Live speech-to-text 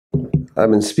I've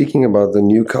been speaking about the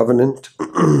new covenant.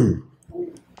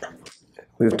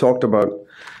 We've talked about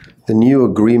the new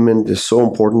agreement is so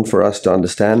important for us to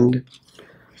understand.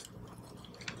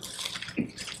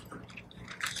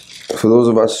 For those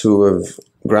of us who have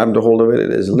grabbed a hold of it,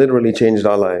 it has literally changed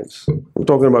our lives. I'm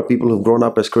talking about people who've grown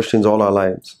up as Christians all our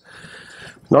lives.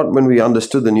 Not when we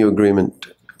understood the new agreement,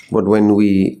 but when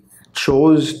we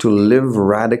chose to live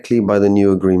radically by the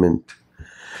new agreement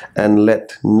and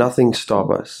let nothing stop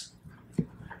us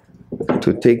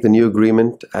to take the new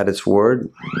agreement at its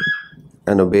word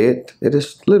and obey it. It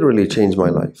has literally changed my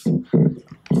life.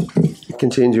 It can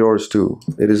change yours too.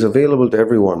 It is available to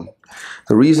everyone.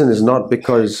 The reason is not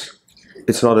because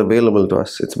it's not available to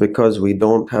us. It's because we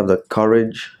don't have the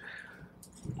courage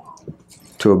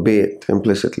to obey it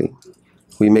implicitly.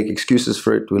 We make excuses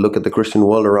for it. We look at the Christian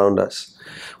world around us.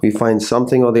 We find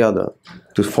something or the other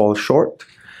to fall short,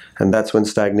 and that's when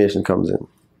stagnation comes in.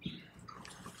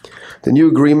 The new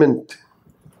agreement,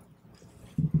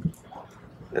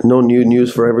 no new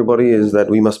news for everybody, is that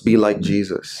we must be like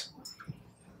Jesus.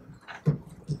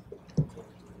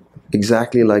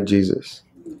 Exactly like Jesus.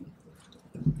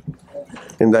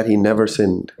 In that he never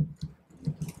sinned.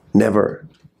 Never.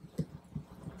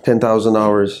 10,000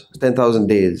 hours, 10,000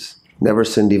 days. Never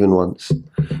sinned even once.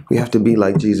 We have to be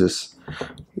like Jesus.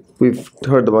 We've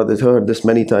heard this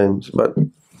many times, but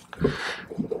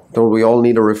don't we all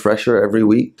need a refresher every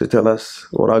week to tell us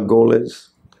what our goal is?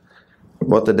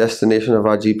 What the destination of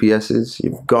our GPS is?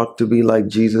 You've got to be like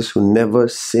Jesus, who never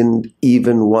sinned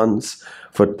even once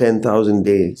for 10,000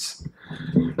 days.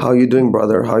 How are you doing,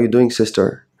 brother? How are you doing,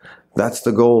 sister? That's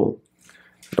the goal.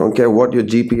 I don't care what your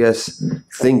GPS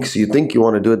thinks you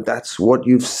want to do it. That's what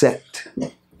you've set.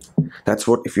 That's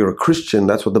what, if you're a Christian,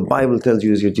 that's what the Bible tells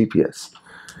you is your GPS.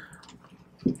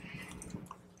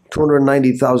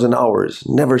 290,000 hours,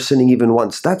 never sinning even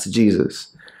once. That's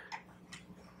Jesus.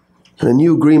 And the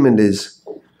new agreement is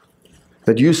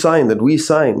that we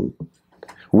sign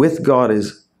with God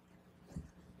is,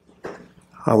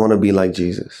 I want to be like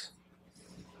Jesus.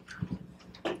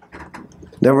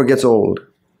 Never gets old.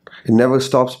 It never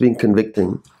stops being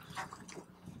convicting.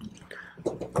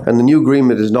 And the new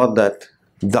agreement is not that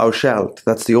thou shalt.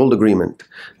 That's the old agreement.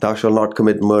 Thou shalt not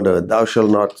commit murder. Thou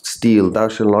shalt not steal. Thou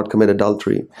shalt not commit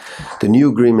adultery. The new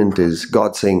agreement is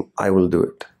God saying, I will do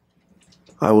it.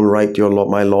 I will write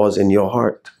my laws in your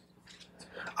heart.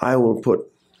 I will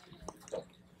put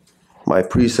my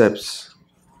precepts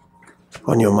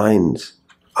on your minds.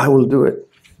 I will do it.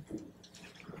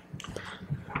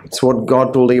 It's what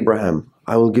God told Abraham.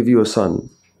 I will give you a son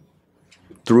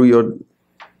through your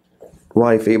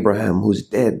wife Abraham, who's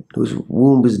dead, whose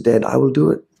womb is dead. I will do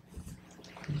it.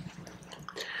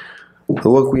 The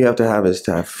work we have to have is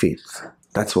to have faith.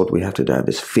 That's what we have to have,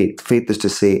 is faith. Faith is to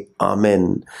say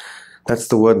Amen. That's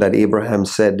the word that Abraham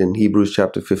said in Hebrews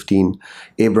chapter 15.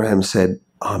 Abraham said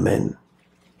Amen.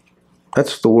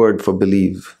 That's the word for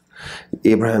believe.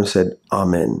 Abraham said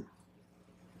Amen.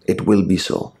 It will be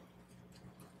so.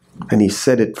 And he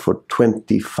said it for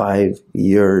 25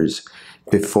 years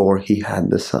before he had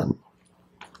the son.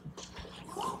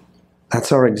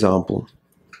 That's our example,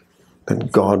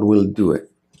 that God will do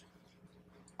it.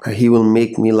 That he will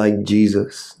make me like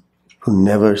Jesus, who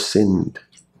never sinned.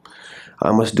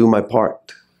 I must do my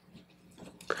part.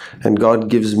 And God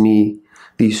gives me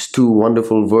these two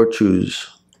wonderful virtues,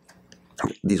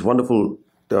 these wonderful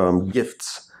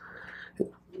gifts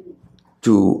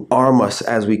to arm us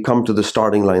as we come to the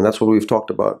starting line. That's what we've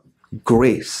talked about.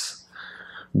 Grace.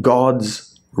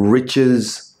 God's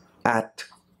riches at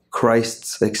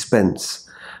Christ's expense.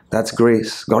 That's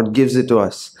grace. God gives it to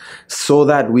us so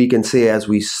that we can say, as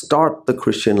we start the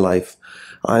Christian life,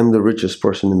 I'm the richest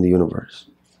person in the universe.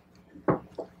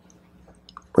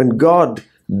 When God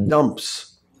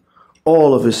dumps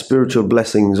all of his spiritual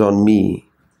blessings on me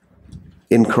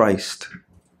in Christ,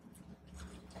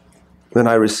 then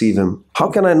I receive him. How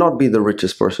can I not be the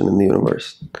richest person in the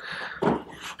universe?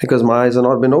 Because my eyes have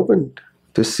not been opened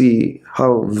to see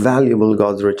how valuable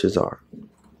God's riches are.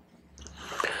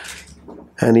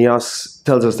 And he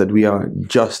tells us that we are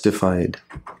justified.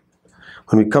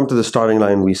 When we come to the starting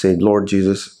line, we say, Lord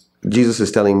Jesus. Jesus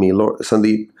is telling me, Lord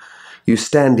Sandeep, you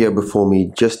stand here before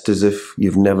me just as if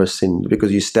you've never sinned,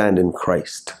 because you stand in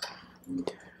Christ.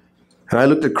 And I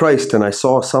looked at Christ and I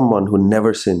saw someone who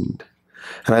never sinned.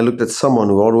 And I looked at someone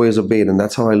who always obeyed, and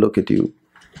that's how I look at you.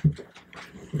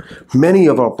 Many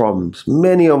of our problems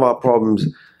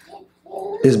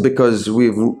is because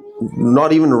we've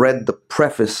not even read the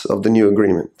preface of the new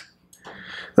agreement.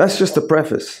 That's just the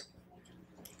preface.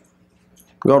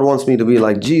 God wants me to be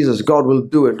like Jesus. God will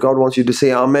do it. God wants you to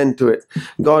say amen to it.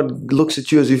 God looks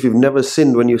at you as if you've never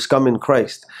sinned when you come in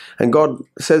Christ. And God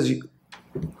says,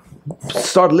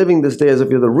 start living this day as if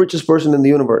you're the richest person in the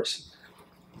universe,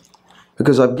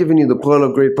 because I've given you the pearl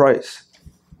of great price.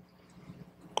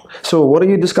 So what are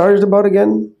you discouraged about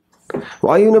again?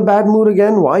 Why are you in a bad mood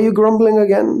again? Why are you grumbling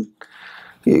again?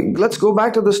 Let's go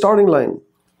back to the starting line.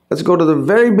 Let's go to the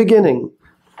very beginning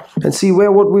and see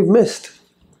what we've missed.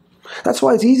 That's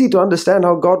why it's easy to understand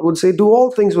how God would say, do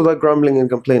all things without grumbling and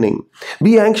complaining.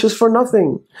 Be anxious for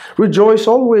nothing. Rejoice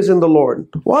always in the Lord.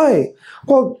 Why?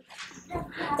 Well,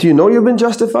 do you know you've been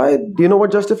justified? Do you know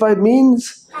what justified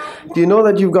means? Do you know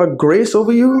that you've got grace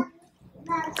over you?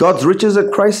 God's riches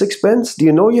at Christ's expense? Do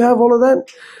you know you have all of that?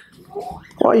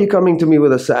 Why are you coming to me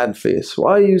with a sad face?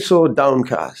 Why are you so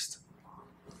downcast?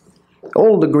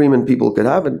 Old agreement people could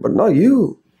have it, but not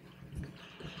you.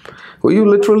 Were you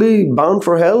literally bound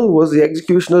for hell? Was the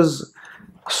executioner's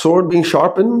sword being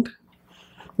sharpened?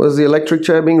 Was the electric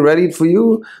chair being readied for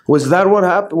you? Was that what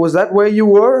happened? Was that where you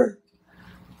were?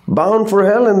 Bound for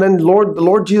hell, and then the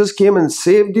Lord Jesus came and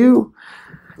saved you,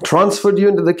 transferred you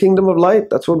into the kingdom of light.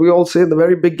 That's what we all say at the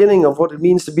very beginning of what it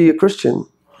means to be a Christian.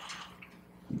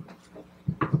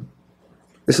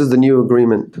 This is the new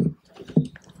agreement.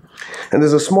 And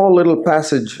there's a small little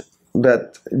passage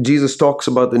that Jesus talks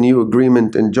about the new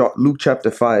agreement in Luke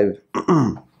chapter 5.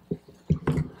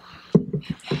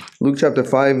 Luke chapter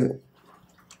 5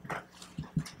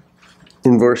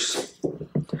 in verse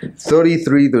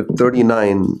 33 to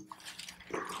 39.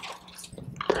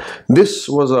 This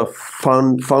was a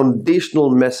foundational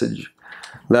message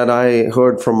that I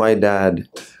heard from my dad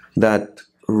that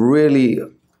really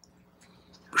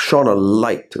shone a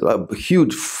light, a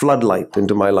huge floodlight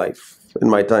into my life in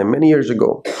my time many years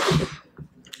ago.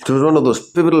 It was one of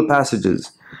those pivotal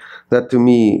passages that to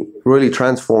me really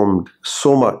transformed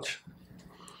so much.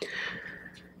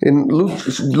 In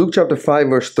Luke chapter 5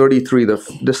 verse 33,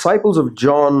 the disciples of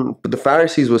John, the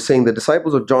Pharisees were saying the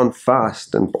disciples of John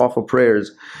fast and offer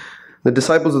prayers. The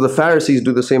disciples of the Pharisees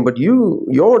do the same, but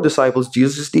your disciples,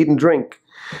 Jesus, just eat and drink.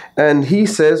 And he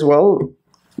says, well,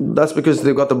 that's because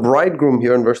they've got the bridegroom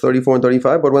here in verse 34 and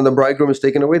 35, but when the bridegroom is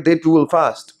taken away, they too will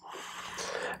fast.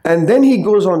 And then he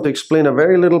goes on to explain a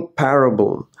very little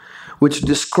parable which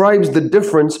describes the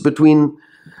difference between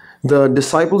the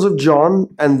disciples of John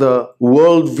and the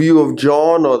worldview of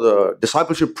John, or the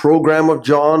discipleship program of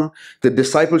John, the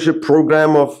discipleship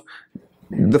program of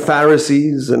the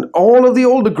Pharisees, and all of the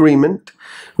old agreement.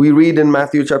 We read in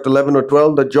Matthew chapter 11 or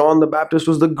 12 that John the Baptist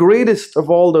was the greatest of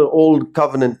all the old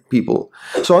covenant people.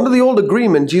 So under the old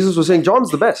agreement, Jesus was saying John's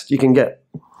the best you can get.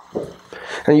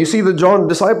 And you see the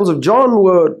disciples of John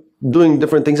were doing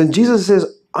different things. And Jesus says,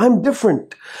 I'm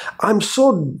different. I'm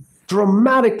so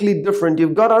dramatically different.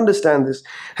 You've got to understand this.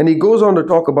 And he goes on to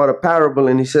talk about a parable,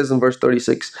 and he says in verse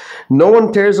 36, no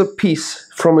one tears a piece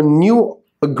from a new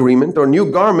agreement or new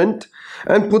garment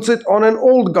and puts it on an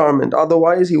old garment.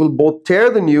 Otherwise, he will both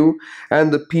tear the new,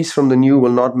 and the piece from the new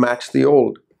will not match the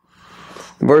old.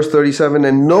 Verse 37,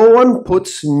 and no one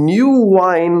puts new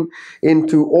wine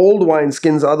into old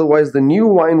wineskins, otherwise the new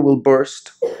wine will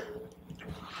burst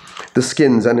the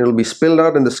skins, and it will be spilled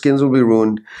out, and the skins will be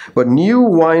ruined. But new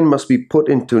wine must be put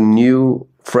into new,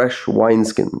 fresh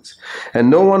wineskins.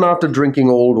 And no one after drinking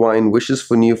old wine wishes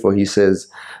for new, for he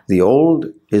says, the old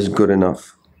is good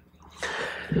enough.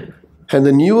 And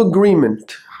the new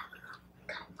agreement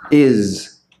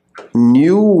is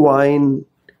new wine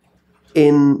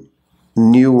in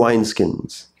new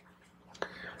wineskins.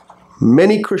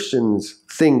 Many Christians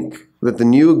think that the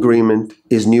new agreement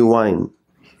is new wine.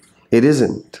 It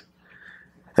isn't.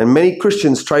 And many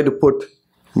Christians try to put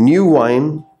new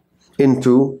wine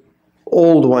into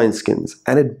old wineskins,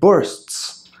 and it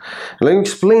bursts. Let me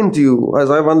explain to you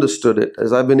as I've understood it,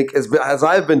 as I've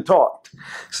been taught.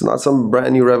 It's not some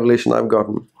brand new revelation I've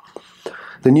gotten.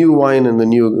 The new wine and the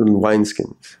new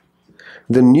wineskins.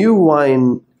 The new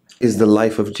wine is the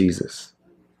life of Jesus.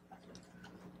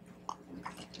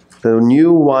 The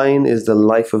new wine is the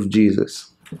life of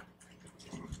Jesus.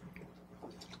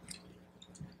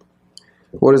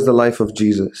 What is the life of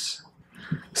Jesus?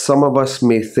 Some of us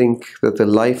may think that the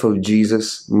life of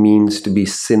Jesus means to be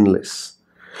sinless.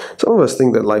 Some of us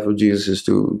think that life of Jesus is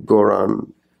to go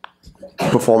around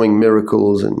performing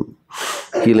miracles and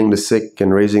healing the sick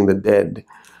and raising the dead.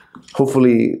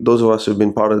 Hopefully, those of us who have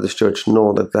been part of this church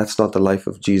know that that's not the life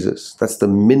of Jesus. That's the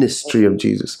ministry of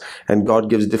Jesus. And God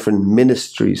gives different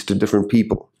ministries to different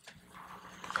people.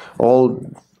 All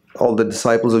the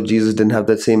disciples of Jesus didn't have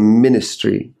that same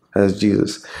ministry as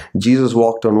Jesus. Jesus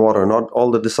walked on water. Not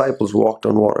all the disciples walked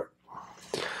on water.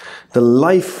 The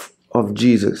life of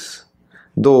Jesus,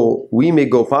 though we may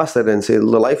go past that and say the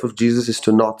life of Jesus is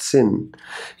to not sin.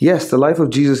 Yes, the life of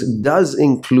Jesus does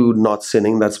include not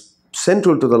sinning. That's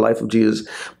central to the life of Jesus.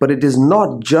 But it is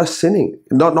not just sinning,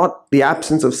 not the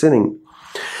absence of sinning.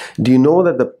 Do you know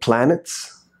that the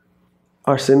planets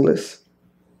are sinless?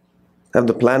 Have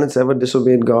the planets ever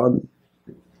disobeyed God?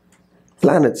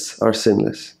 Planets are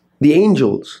sinless. The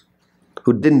angels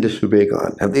who didn't disobey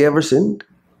God, have they ever sinned?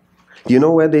 Do you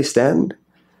know where they stand?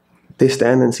 They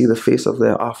stand and see the face of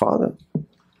our Father.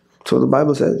 So the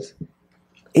Bible says.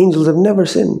 Angels have never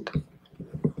sinned.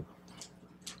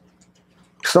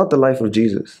 It's not the life of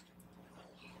Jesus.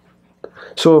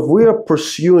 So if we are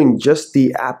pursuing just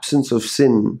the absence of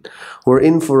sin, we're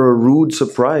in for a rude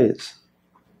surprise.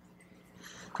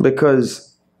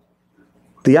 Because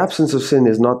the absence of sin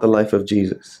is not the life of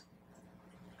Jesus.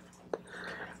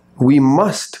 We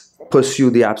must pursue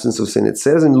the absence of sin. It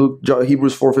says in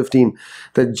Hebrews 4:15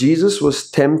 that Jesus was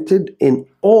tempted in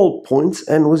all points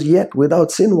and was yet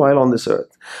without sin while on this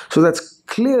earth. So that's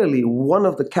clearly one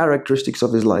of the characteristics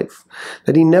of his life,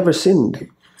 that he never sinned.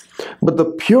 But the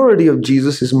purity of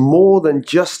Jesus is more than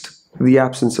just the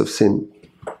absence of sin.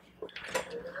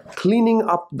 Cleaning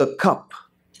up the cup,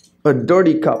 a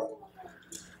dirty cup,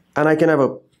 and I can have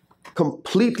a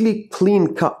completely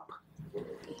clean cup,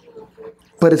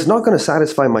 but it's not going to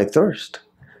satisfy my thirst.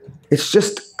 It's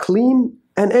just clean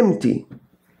and empty.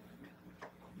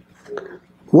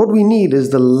 What we need is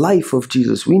the life of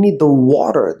Jesus. We need the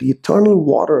water, the eternal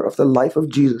water of the life of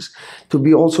Jesus to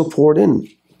be also poured in.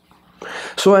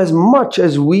 So as much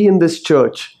as we in this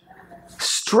church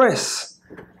stress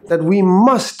that we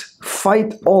must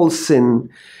fight all sin,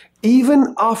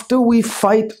 even after we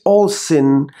fight all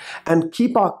sin and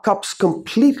keep our cups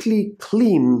completely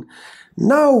clean,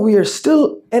 now we are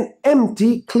still an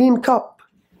empty, clean cup.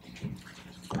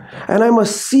 And I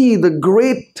must see the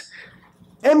great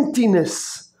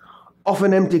emptiness of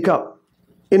an empty cup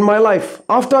in my life.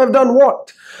 After I've done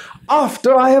what?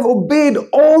 After I have obeyed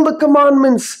all the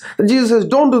commandments. Jesus says,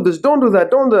 don't do this, don't do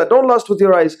that, don't do that, don't lust with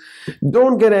your eyes,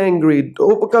 don't get angry,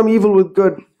 overcome evil with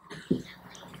good.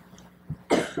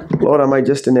 Lord, am I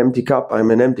just an empty cup?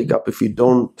 I'm an empty cup if you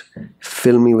don't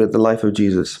fill me with the life of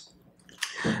Jesus.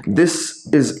 This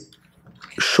is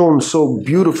shown so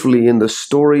beautifully in the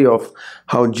story of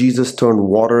how Jesus turned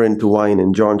water into wine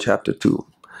in John chapter 2.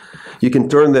 You can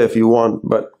turn there if you want,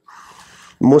 but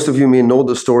most of you may know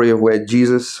the story of where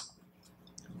Jesus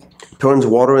turns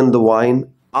water into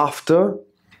wine after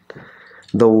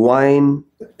the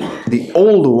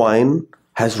old wine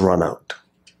has run out.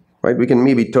 Right? We can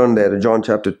maybe turn there to John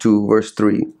chapter 2, verse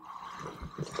 3.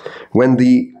 When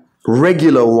the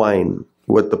regular wine,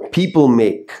 what the people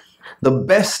make, the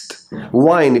best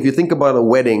wine, if you think about a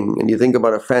wedding and you think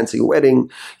about a fancy wedding,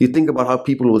 you think about how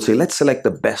people will say, let's select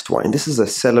the best wine. This is a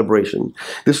celebration.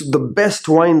 This is the best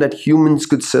wine that humans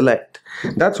could select.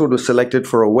 That's what was selected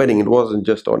for a wedding. It wasn't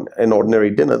just on an ordinary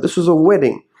dinner. This was a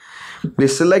wedding. They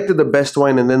selected the best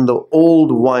wine, and then the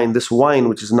old wine, this wine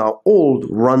which is now old,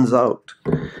 runs out.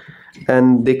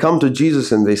 And they come to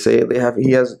Jesus and they say they have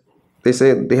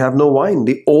no wine.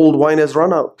 The old wine has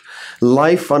run out.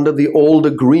 Life under the old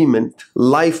agreement,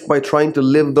 life by trying to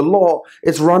live the law,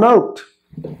 it's run out.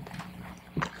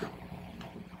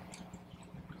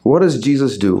 What does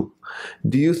Jesus do?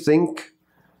 Do you think...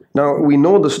 Now, we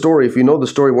know the story. If you know the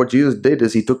story, what Jesus did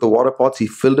is he took the water pots, he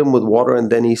filled them with water, and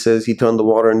then he says he turned the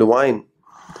water into wine.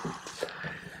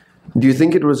 Do you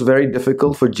think it was very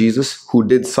difficult for Jesus, who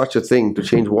did such a thing, to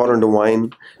change water into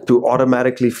wine, to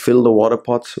automatically fill the water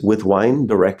pots with wine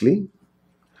directly?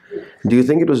 Do you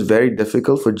think it was very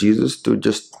difficult for Jesus to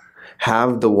just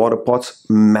have the water pots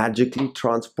magically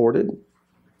transported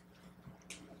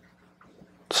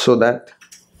so that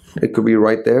it could be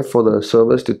right there for the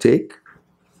servers to take?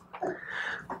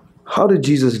 How did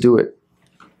Jesus do it?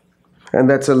 And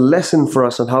that's a lesson for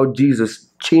us on how Jesus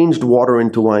changed water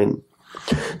into wine.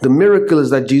 The miracle is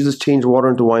that Jesus changed water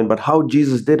into wine, but how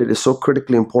Jesus did it is so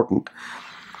critically important.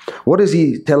 What does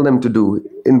he tell them to do?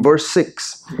 In verse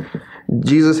 6,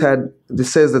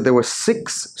 this says that there were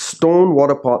 6 stone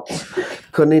water pots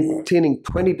containing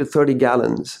 20 to 30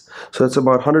 gallons. So that's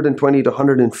about 120 to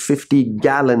 150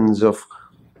 gallons of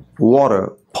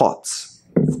water pots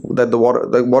that the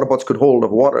water pots could hold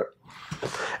of water.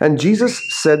 And Jesus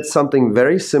said something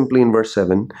very simply in verse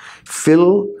 7,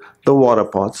 fill the water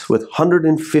pots with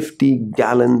 150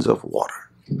 gallons of water.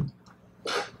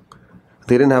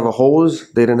 They didn't have a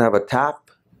hose, they didn't have a tap,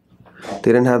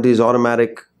 they didn't have these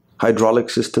automatic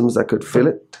hydraulic systems that could fill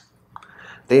it.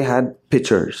 They had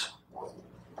pitchers.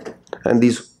 And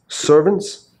these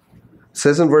servants, it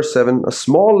says in verse 7,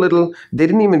 they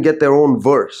didn't even get their own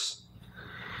verse.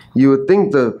 You would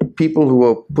think the people who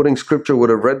were putting scripture would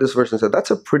have read this verse and said,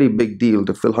 that's a pretty big deal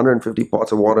to fill 150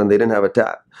 pots of water and they didn't have a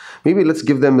tap. Maybe let's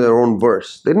give them their own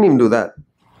verse. They didn't even do that.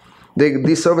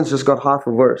 These servants just got half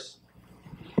a verse.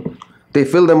 They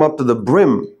filled them up to the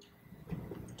brim.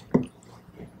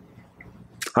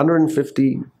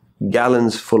 150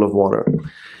 gallons full of water.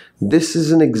 This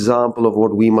is an example of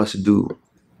what we must do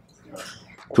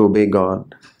to obey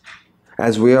God.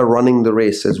 As we are running the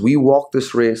race, as we walk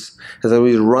this race, as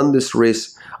we run this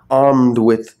race armed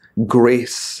with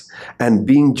grace and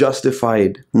being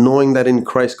justified, knowing that in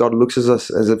Christ God looks at us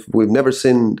as if we've never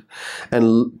sinned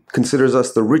and considers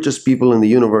us the richest people in the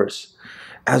universe.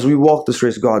 As we walk this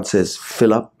race, God says,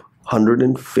 fill up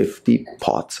 150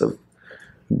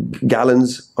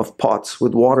 gallons of pots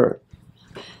with water.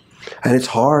 And it's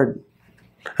hard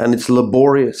and it's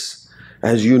laborious,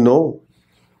 as you know.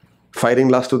 Fighting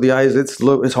lust of the eyes,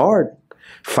 it's hard.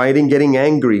 Fighting getting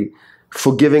angry,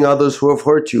 forgiving others who have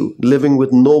hurt you, living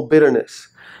with no bitterness,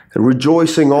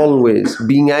 rejoicing always,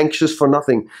 being anxious for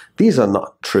nothing. These are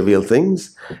not trivial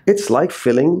things. It's like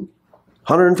filling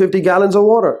 150 gallons of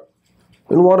water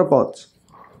in water pots.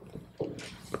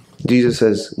 Jesus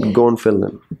says, go and fill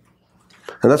them.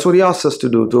 And that's what he asks us to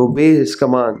do, to obey his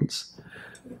commands.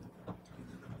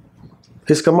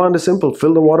 His command is simple,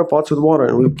 fill the water pots with water.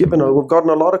 And we've gotten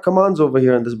a lot of commands over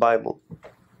here in this Bible.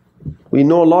 We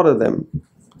know a lot of them.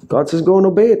 God says, go and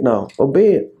obey it now.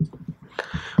 Obey it.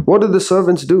 What did the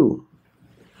servants do?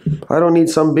 I don't need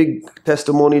some big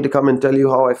testimony to come and tell you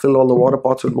how I filled all the water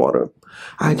pots with water.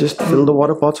 I just filled the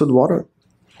water pots with water.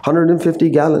 150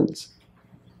 gallons.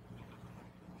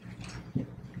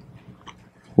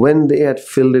 When they had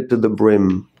filled it to the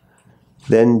brim,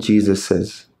 then Jesus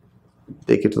says,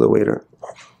 take it to the waiter.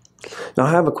 Now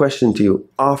I have a question to you.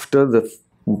 After the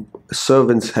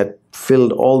servants had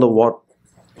filled all the water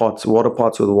pots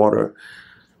with water,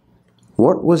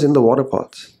 what was in the water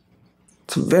pots?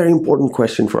 It's a very important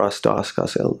question for us to ask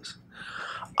ourselves.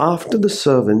 After the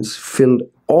servants filled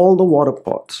all the water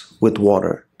pots with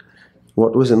water,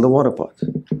 what was in the water pots?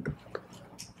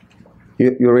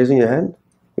 You're raising your hand?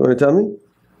 You want to tell me?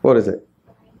 What is it?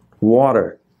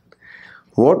 Water.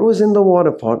 What was in the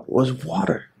water pot was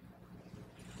water.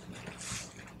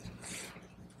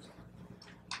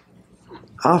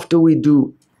 After we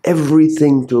do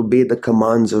everything to obey the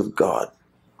commands of God,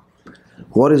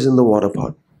 what is in the water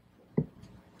pot?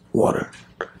 Water.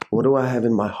 What do I have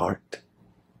in my heart?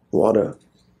 Water.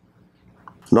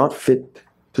 Not fit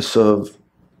to serve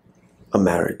a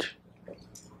marriage.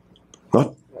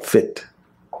 Not fit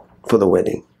for the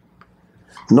wedding.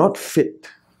 Not fit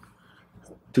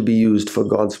to be used for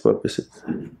God's purposes.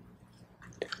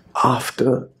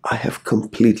 After I have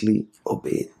completely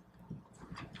obeyed.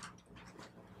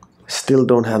 Still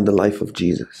don't have the life of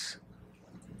Jesus.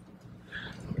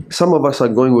 Some of us are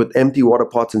going with empty water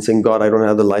pots and saying, God, I don't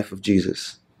have the life of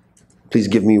Jesus. Please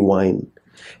give me wine.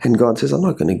 And God says, I'm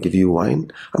not going to give you wine.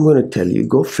 I'm going to tell you,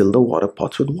 go fill the water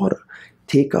pots with water.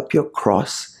 Take up your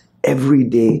cross every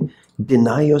day,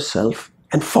 deny yourself,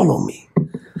 and follow me.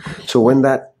 So when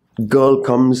that girl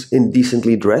comes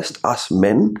indecently dressed, us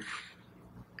men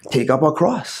take up our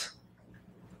cross.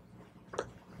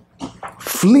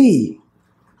 Flee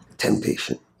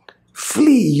temptation.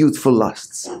 Flee youthful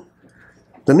lusts.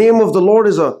 The name of the Lord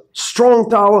is a strong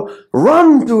tower.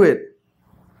 Run to it.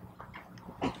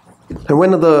 And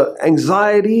when the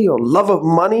anxiety or love of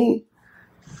money,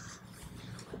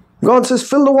 God says,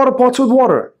 fill the water pots with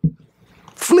water.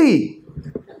 Flee.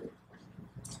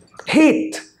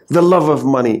 Hate the love of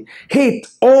money. Hate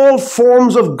all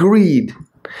forms of greed.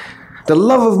 The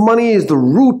love of money is the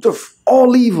root of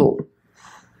all evil.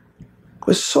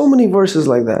 There's so many verses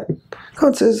like that.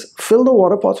 God says, fill the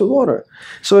water pots with water.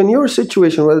 So in your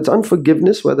situation, whether it's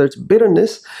unforgiveness, whether it's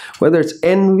bitterness, whether it's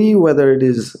envy, whether it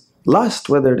is lust,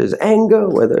 whether it is anger,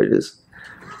 whether it is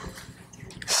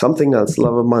something else,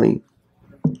 love of money,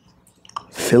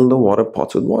 fill the water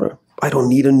pots with water. I don't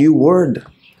need a new word.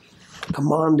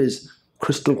 Command is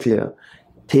crystal clear.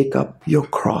 Take up your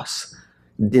cross,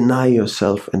 deny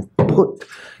yourself, and put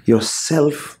your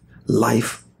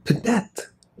self-life to death.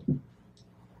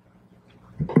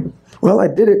 Well, I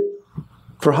did it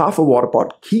for half a water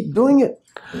pot. Keep doing it.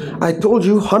 I told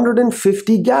you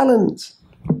 150 gallons.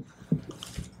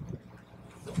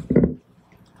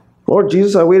 Lord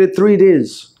Jesus, I waited 3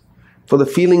 days for the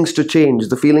feelings to change.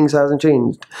 The feelings hasn't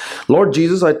changed. Lord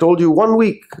Jesus, I told you 1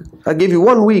 week. I gave you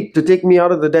 1 week to take me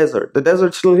out of the desert. The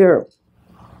desert's still here.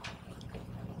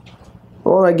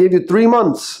 Lord, I gave you 3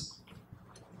 months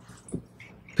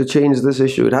to change this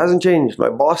issue. It hasn't changed. My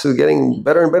boss is getting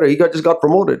better and better. He just got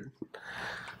promoted.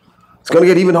 It's going to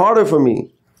get even harder for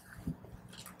me.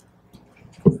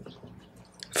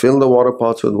 Fill the water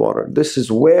pots with water. This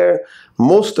is where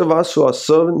most of us who are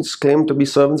servants, claim to be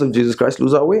servants of Jesus Christ,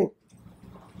 lose our way.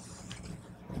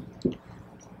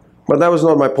 But that was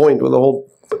not my point with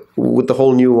the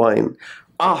whole new wine.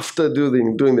 After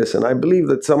doing this, and I believe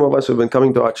that some of us who have been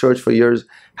coming to our church for years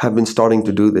have been starting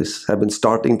to do this, have been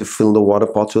starting to fill the water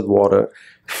pots with water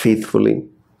faithfully.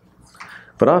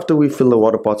 But after we fill the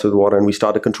water pots with water and we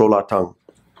start to control our tongue,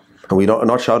 and we're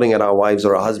not shouting at our wives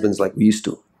or our husbands like we used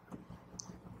to.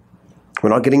 We're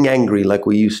not getting angry like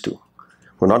we used to.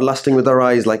 We're not lusting with our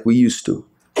eyes like we used to.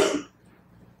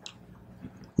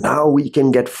 Now we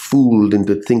can get fooled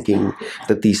into thinking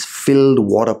that these filled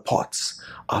water pots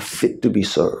are fit to be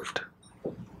served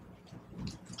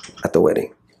at the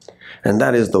wedding. And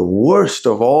that is the worst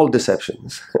of all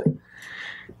deceptions.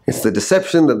 It's the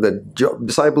deception that the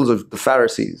disciples of the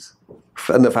Pharisees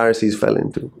fell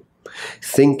into.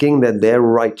 Thinking that their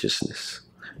righteousness,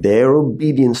 their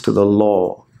obedience to the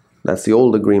law, that's the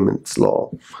old agreement's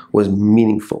law, was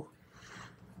meaningful.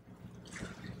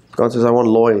 God says, I want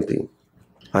loyalty.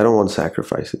 I don't want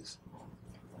sacrifices.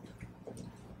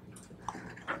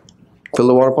 Fill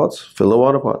the water pots. Fill the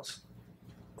water pots.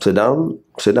 Sit down.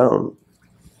 Sit down.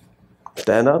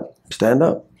 Stand up. Stand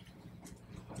up.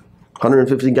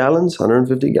 150 gallons.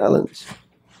 150 gallons.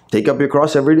 Take up your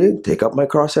cross every day. Take up my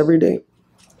cross every day.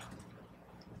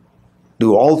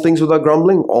 Do all things without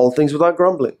grumbling. All things without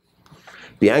grumbling.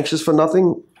 Be anxious for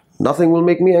nothing. Nothing will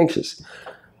make me anxious.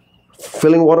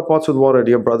 Filling water pots with water,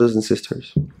 dear brothers and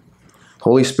sisters.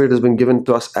 Holy Spirit has been given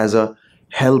to us as a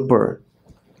helper.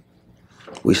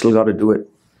 We still got to do it.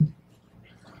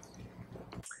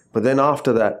 But then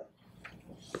after that,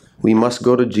 we must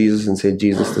go to Jesus and say,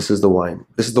 Jesus, this is the wine.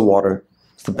 This is the water.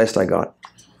 It's the best I got.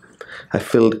 I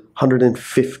filled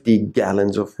 150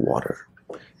 gallons of water.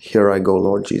 Here I go,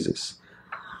 Lord Jesus.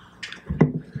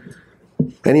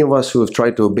 Any of us who have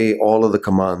tried to obey all of the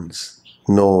commands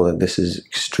know that this is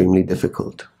extremely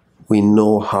difficult. We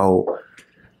know how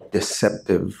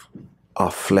deceptive our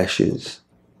flesh is,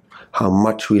 how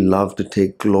much we love to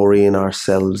take glory in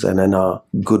ourselves and in our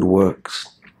good works.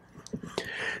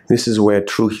 This is where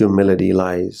true humility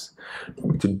lies,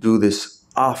 to do this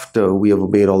after we have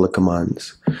obeyed all the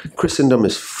commands. Christendom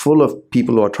is full of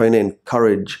people who are trying to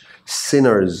encourage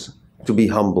sinners to be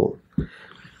humble.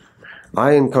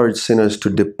 I encourage sinners to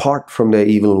depart from their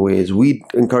evil ways. We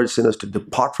encourage sinners to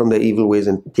depart from their evil ways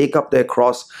and take up their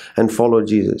cross and follow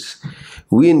Jesus.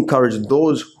 We encourage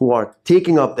those who are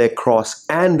taking up their cross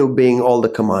and obeying all the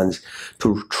commands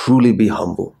to truly be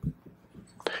humble.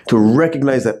 To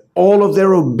recognize that all of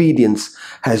their obedience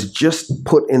has just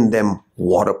put in them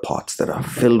water pots that are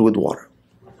filled with water.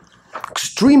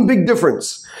 Extreme big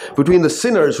difference between the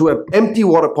sinners who have empty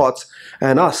water pots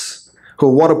and us who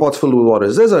have water pots filled with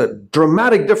water. There's a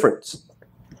dramatic difference.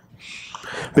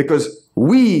 Because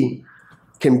we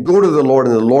can go to the Lord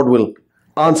and the Lord will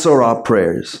answer our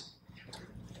prayers.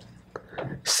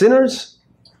 Sinners,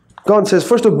 God says,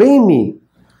 first obey me.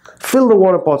 Fill the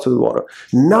water pots with water.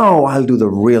 Now I'll do the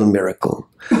real miracle.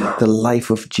 The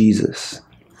life of Jesus.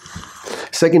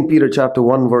 2 Peter chapter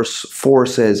 1 verse 4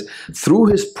 says, through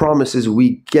his promises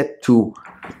we get to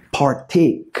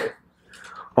partake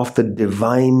of the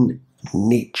divine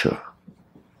nature.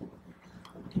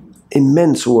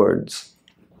 Immense words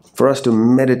for us to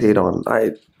meditate on.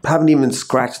 I haven't even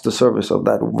scratched the surface of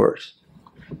that verse.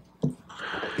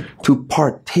 To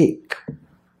partake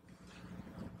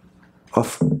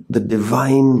of the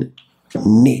divine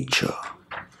nature.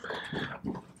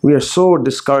 We are so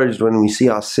discouraged when we see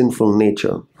our sinful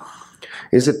nature.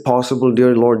 Is it possible,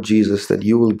 dear Lord Jesus, that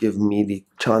you will give me the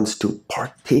chance to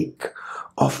partake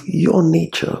of your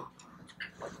nature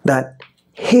that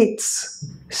hates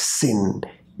sin?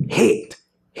 Hate.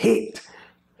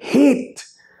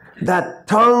 That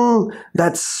tongue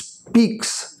that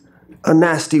speaks a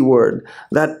nasty word.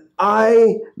 That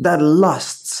eye that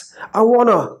lusts. I want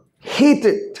to hate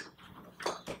it.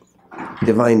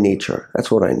 Divine nature.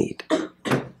 That's what I need.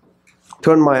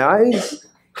 Turn my eyes.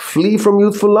 Flee from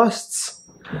youthful lusts.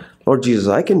 Lord Jesus,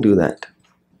 I can do that.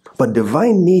 But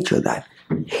divine nature that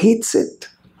hates it.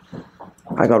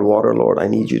 I got water, Lord. I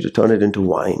need you to turn it into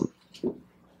wine.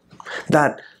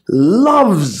 That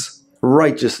loves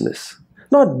righteousness.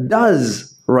 Not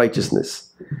does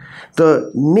righteousness.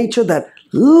 The nature that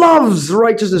loves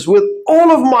righteousness with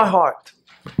all of my heart.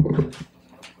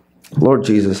 Lord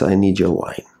Jesus, I need your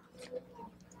wine.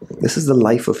 This is the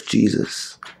life of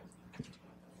Jesus.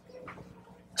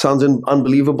 Sounds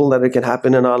unbelievable that it can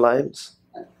happen in our lives.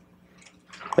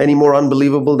 Any more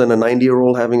unbelievable than a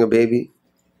 90-year-old having a baby?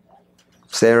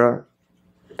 Sarah?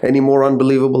 Any more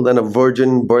unbelievable than a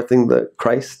virgin birthing the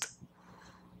Christ?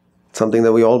 Something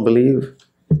that we all believe.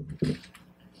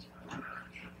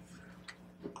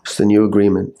 It's the new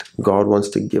agreement. God wants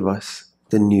to give us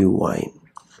the new wine.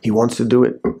 He wants to do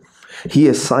it. He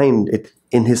has signed it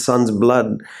in his son's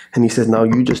blood. And he says, now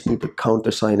you just need to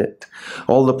countersign it.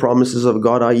 All the promises of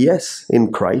God are yes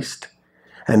in Christ.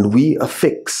 And we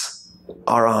affix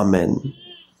our amen.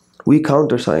 We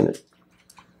countersign it.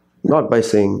 Not by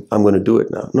saying, I'm going to do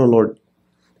it now. No, Lord,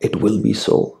 it will be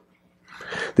so.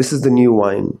 This is the new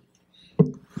wine.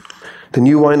 The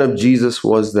new wine of Jesus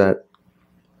was that,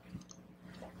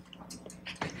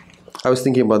 I was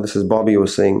thinking about this as Bobby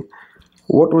was saying,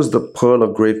 what was the pearl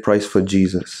of great price for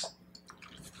Jesus?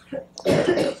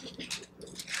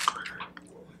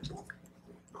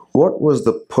 What was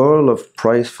the pearl of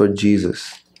price for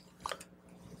Jesus?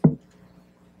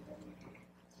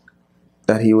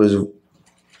 That he was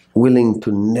willing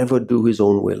to never do his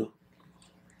own will.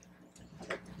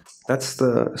 That's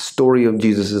the story of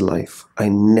Jesus' life. I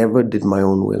never did my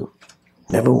own will.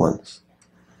 Never once.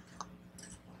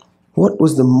 What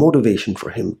was the motivation for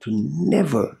him to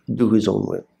never do his own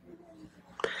will?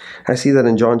 I see that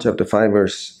in John chapter 5,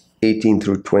 verse 18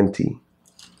 through 20.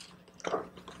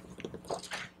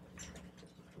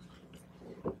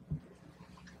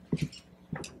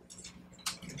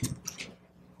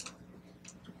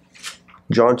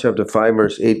 John chapter 5,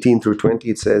 verse 18 through 20,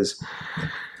 it says,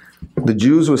 the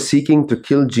Jews were seeking to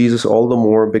kill Jesus all the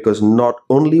more because not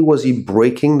only was he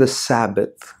breaking the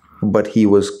Sabbath, but he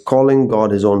was calling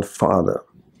God his own Father.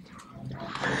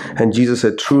 And Jesus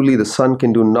said, truly the Son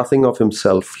can do nothing of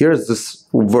himself. Here's this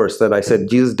verse that I said,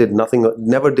 Jesus did nothing,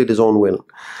 never did his own will.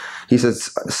 He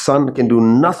says, Son can do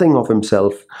nothing of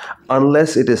himself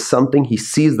unless it is something he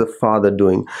sees the Father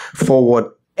doing. For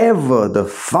whatever the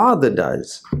Father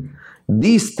does,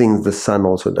 these things the Son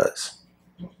also does.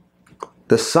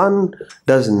 The Son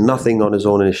does nothing on his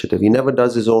own initiative. He never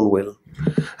does his own will.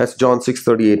 That's John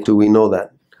 6:38 too. We know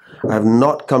that. I have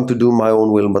not come to do my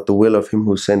own will, but the will of him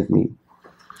who sent me.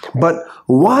 But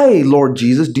why, Lord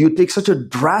Jesus, do you take such a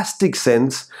drastic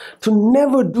sense to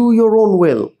never do your own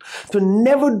will? To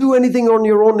never do anything on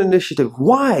your own initiative?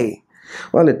 Why?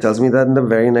 Well, it tells me that in the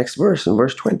very next verse, in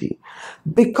verse 20.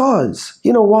 Because,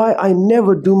 you know why I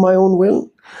never do my own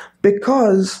will?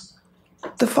 Because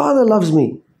the Father loves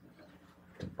me.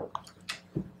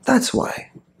 That's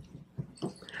why.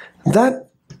 That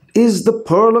is the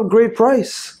pearl of great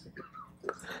price.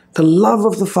 The love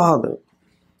of the Father,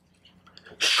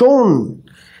 shown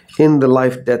in the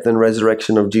life, death, and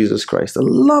resurrection of Jesus Christ. The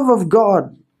love of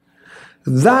God.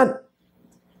 That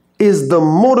is the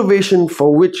motivation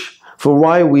for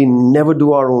why we never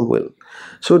do our own will.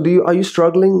 So are you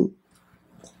struggling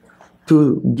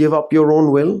to give up your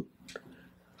own will?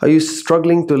 Are you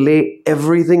struggling to lay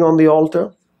everything on the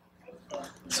altar?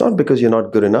 It's not because you're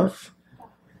not good enough.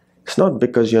 It's not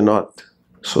because you're not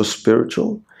so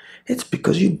spiritual. It's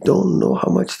because you don't know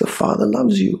how much the Father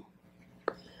loves you.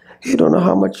 You don't know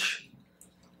how much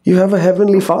you have a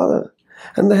Heavenly Father.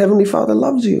 And the Heavenly Father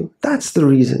loves you. That's the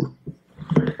reason.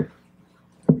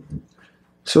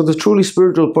 So the truly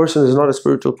spiritual person is not a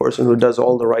spiritual person who does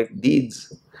all the right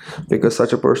deeds, because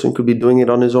such a person could be doing it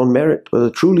on his own merit. But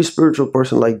a truly spiritual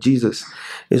person like Jesus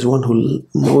is one who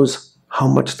knows how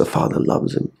much the Father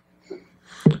loves him,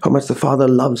 how much the Father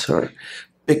loves her.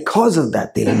 Because of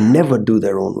that, they'll never do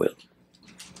their own will.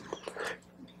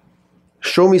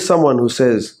 Show me someone who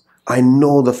says, I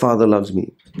know the Father loves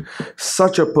me.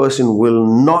 Such a person will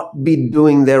not be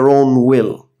doing their own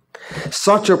will.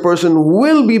 Such a person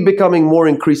will be becoming more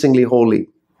increasingly holy,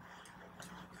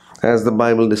 as the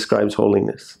Bible describes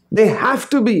holiness. They have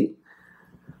to be.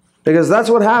 Because that's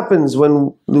what happens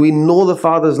when we know the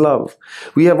Father's love.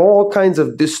 We have all kinds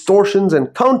of distortions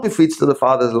and counterfeits to the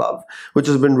Father's love, which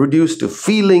has been reduced to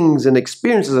feelings and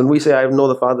experiences, and we say, I know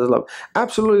the Father's love.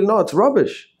 Absolutely not. It's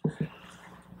rubbish.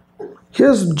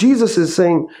 Here's Jesus is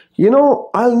saying, you know,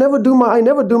 I never do my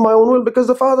own will because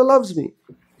the Father loves me.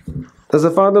 Does the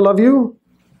Father love you?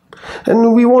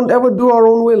 And we won't ever do our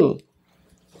own will.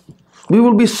 We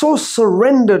will be so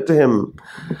surrendered to him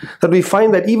that we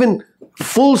find that even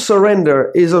full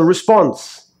surrender is a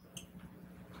response.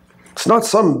 It's not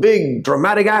some big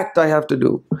dramatic act I have to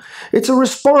do. It's a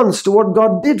response to what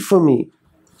God did for me.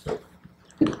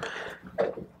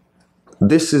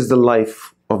 This is the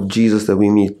life of Jesus that we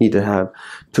need to have.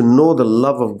 To know the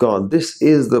love of God. This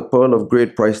is the pearl of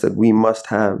great price that we must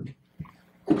have.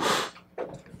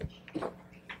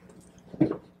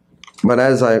 But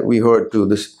as we heard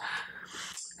too,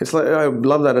 it's like, I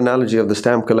love that analogy of the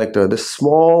stamp collector. This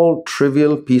small,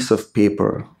 trivial piece of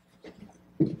paper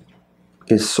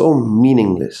is so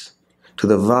meaningless to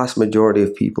the vast majority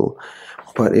of people,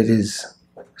 but it is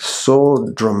so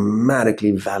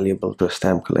dramatically valuable to a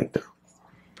stamp collector.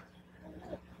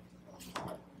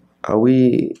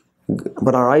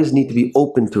 But our eyes need to be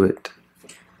open to it.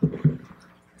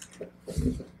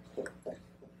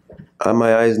 And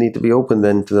my eyes need to be open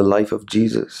then to the life of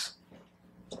Jesus.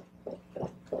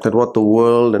 That what the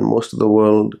world and most of the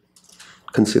world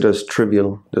considers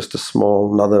trivial, just a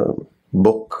small, another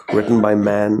book written by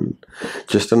man,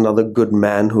 just another good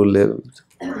man who lived.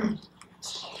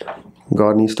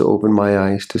 God needs to open my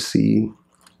eyes to see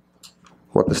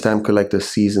what the stamp collector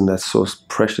sees in that so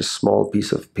precious small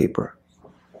piece of paper.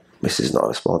 This is not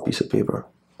a small piece of paper.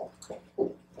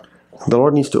 The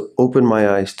Lord needs to open my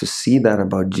eyes to see that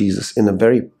about Jesus in a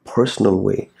very personal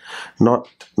way. Not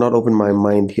open my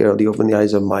mind here, open the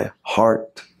eyes of my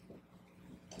heart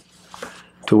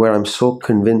to where I'm so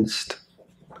convinced.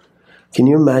 Can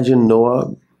you imagine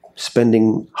Noah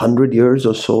spending 100 years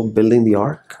or so building the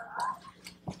ark?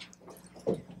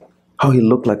 How he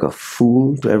looked like a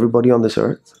fool to everybody on this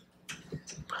earth.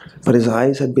 But his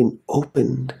eyes had been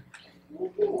opened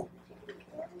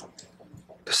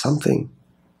to something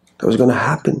that was going to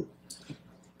happen.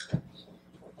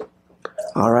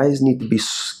 Our eyes need to be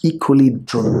equally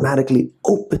dramatically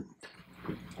opened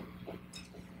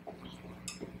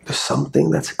to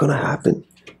something that's going to happen.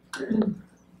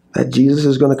 That Jesus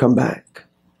is going to come back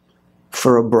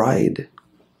for a bride.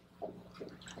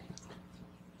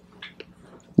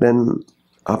 Then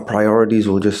our priorities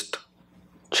will just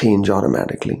change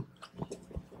automatically.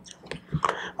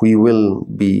 We will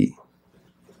be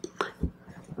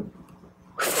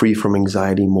free from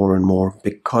anxiety more and more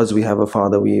because we have a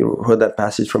Father. We heard that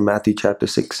passage from Matthew chapter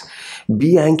 6.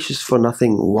 Be anxious for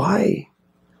nothing. Why?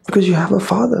 Because you have a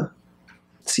Father.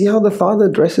 See how the Father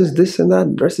dresses this and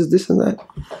that, dresses this and that?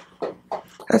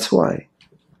 That's why.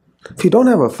 If you don't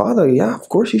have a Father, yeah, of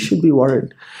course you should be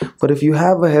worried. But if you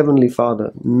have a Heavenly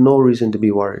Father, no reason to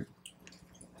be worried.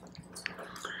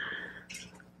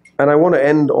 And I want to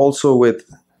end also with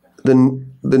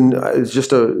it's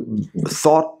just a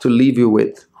thought to leave you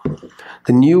with.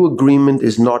 The new agreement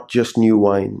is not just new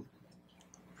wine.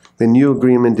 The new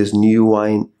agreement is new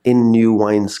wine in new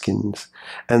wineskins.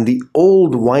 And the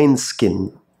old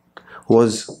wineskin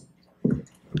was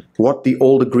what the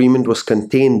old agreement was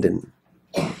contained in.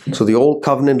 So the old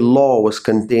covenant law was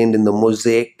contained in the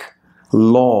Mosaic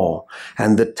law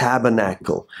and the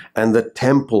tabernacle and the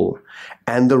temple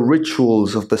and the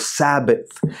rituals of the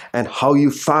Sabbath and how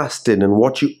you fasted and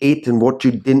what you ate and what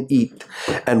you didn't eat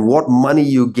and what money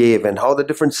you gave and how the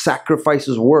different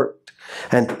sacrifices worked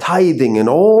and tithing and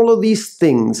all of these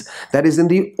things that is in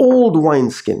the old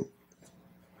wineskin.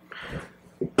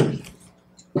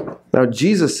 Now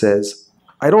Jesus says,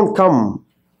 I don't come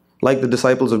like the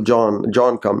disciples of John.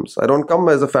 John comes. I don't come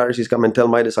as the Pharisees come and tell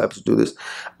my disciples to do this.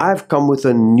 I've come with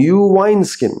a new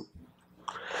wineskin.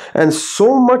 And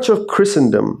so much of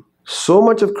Christendom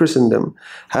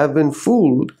have been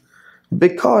fooled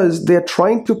because they're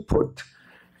trying to put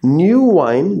new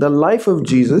wine, the life of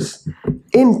Jesus,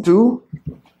 into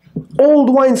old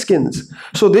wineskins.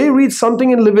 So they read something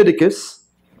in Leviticus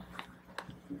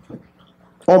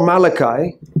or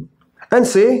Malachi and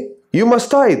say, you must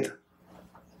tithe.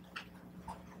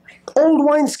 Old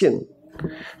wineskin.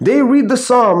 They read the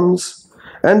Psalms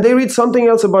and they read something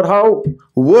else about how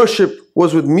worship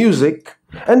was with music,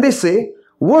 and they say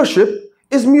worship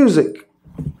is music.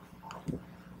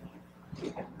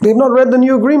 They've not read the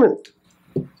New Agreement.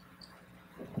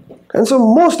 And so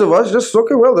most of us just,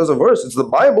 okay, well, there's a verse, it's the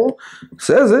Bible,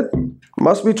 says it,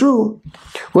 must be true.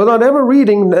 Without ever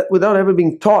reading, without ever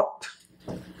being taught,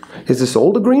 is this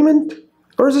old agreement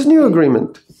or is this new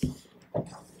agreement?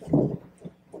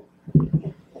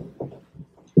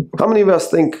 How many of us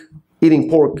think eating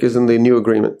pork is in the new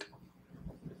agreement?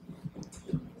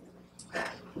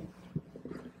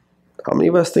 How many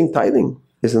of us think tithing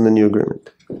is in the new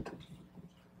agreement?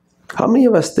 How many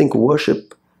of us think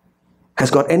worship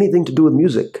has got anything to do with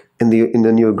music in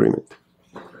the new agreement?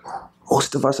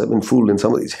 Most of us have been fooled in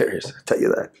some of these areas, I tell you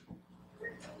that.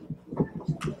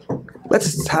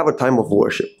 Let's have a time of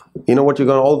worship. You know what you're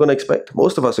all going to expect?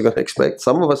 Most of us are going to expect.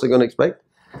 Some of us are going to expect.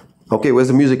 Okay, where's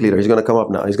the music leader? He's going to come up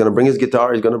now. He's going to bring his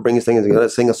guitar. He's going to bring his thing. He's going to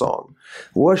sing a song.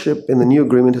 Worship in the new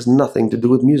agreement has nothing to do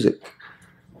with music.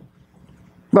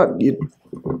 But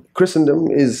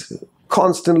Christendom is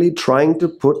constantly trying to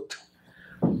put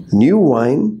new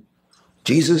wine,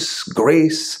 Jesus,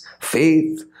 grace,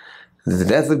 faith, the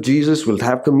death of Jesus, will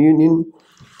have communion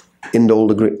in the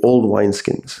old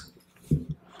wineskins.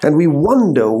 And we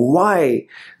wonder why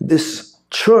this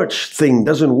church thing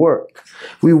doesn't work.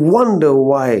 We wonder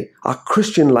why our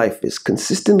Christian life is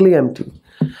consistently empty.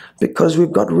 Because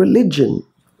we've got religion.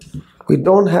 We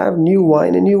don't have new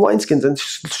wine in new wineskins. And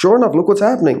sure enough, look what's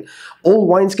happening. Old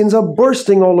wineskins are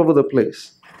bursting all over the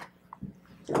place.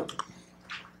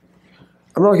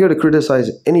 I'm not here to criticize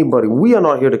anybody. We are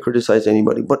not here to criticize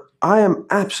anybody. But I am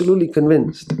absolutely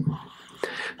convinced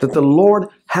that the Lord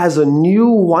has a new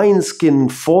wineskin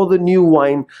for the new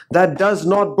wine that does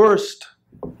not burst.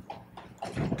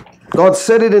 God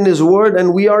said it in His Word,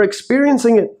 and we are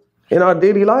experiencing it in our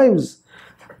daily lives.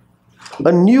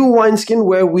 A new wineskin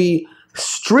where we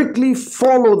strictly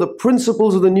follow the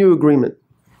principles of the new agreement.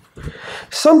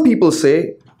 Some people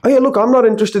say, oh yeah, look, I'm not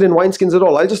interested in wineskins at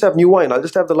all. I'll just have new wine. I'll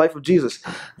just have the life of Jesus.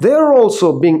 They're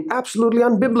also being absolutely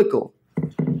unbiblical.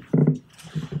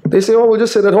 They say, oh, we'll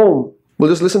just sit at home. We'll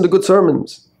just listen to good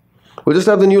sermons. We'll just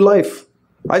have the new life.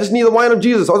 I just need the wine of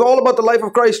Jesus. It's all about the life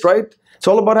of Christ, right? It's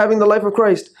all about having the life of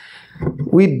Christ.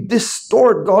 We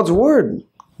distort God's word.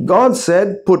 God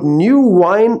said, put new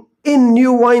wine in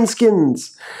new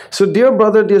wineskins. So dear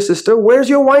brother, dear sister, where's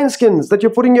your wineskins that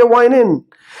you're putting your wine in?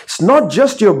 It's not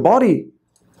just your body.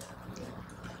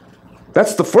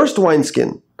 That's the first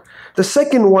wineskin. The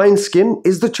second wineskin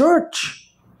is the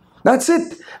church. That's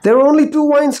it. There are only two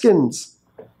wineskins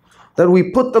that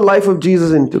we put the life of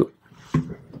Jesus into.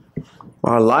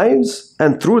 Our lives,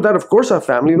 and through that, of course, our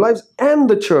family lives and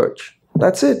the church.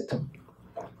 That's it.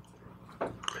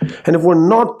 And if we're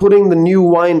not putting the new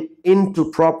wine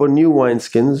into proper new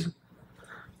wineskins,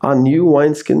 our new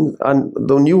wineskins, and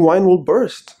the new wine will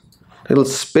burst. It'll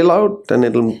spill out and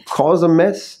it'll cause a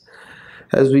mess,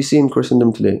 as we see in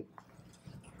Christendom today.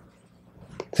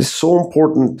 It is so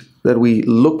important that we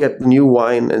look at the new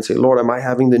wine and say, Lord, am I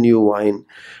having the new wine?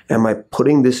 Am I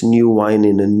putting this new wine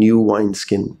in a new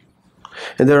wineskin?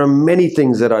 And there are many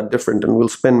things that are different, and we'll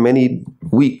spend many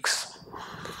weeks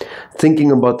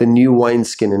thinking about the new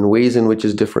wineskin and ways in which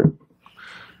is different.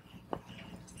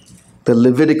 The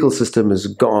Levitical system is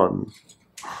gone.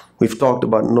 We've talked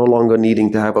about no longer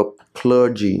needing to have a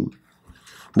clergy.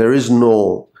 There is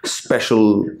no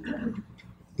special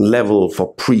level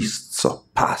for priests or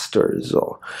pastors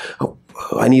or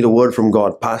I need a word from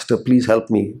God. Pastor, please help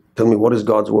me. Tell me, what is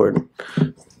God's word?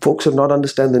 Folks have not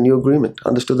understood the new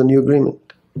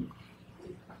agreement.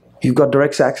 You've got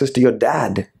direct access to your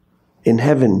dad in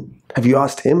heaven. Have you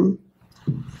asked him?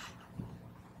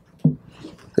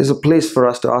 There's a place for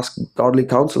us to ask godly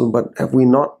counsel, but have we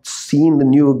not seen the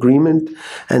new agreement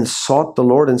and sought the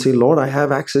Lord and say, Lord, I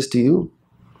have access to you?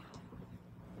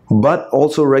 But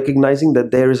also recognizing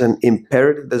that there is an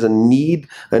imperative, there's a need,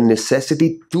 a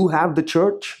necessity to have the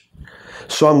church.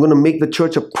 So I'm going to make the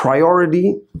church a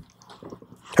priority.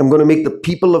 I'm going to make the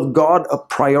people of God a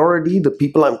priority, the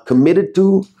people I'm committed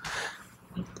to.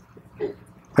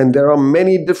 And there are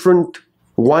many different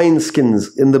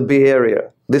wineskins in the Bay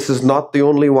Area. This is not the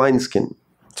only wineskin.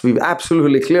 So we're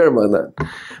absolutely clear about that.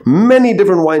 Many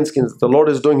different wineskins. The Lord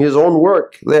is doing His own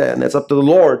work there, and it's up to the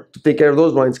Lord to take care of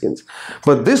those wineskins.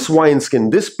 But this wineskin,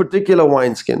 this particular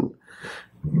wineskin,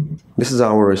 this is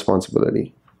our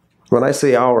responsibility. When I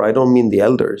say our, I don't mean the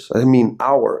elders. I mean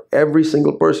our. Every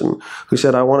single person who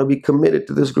said, I want to be committed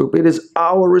to this group. It is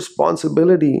our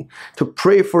responsibility to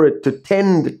pray for it, to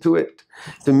tend to it,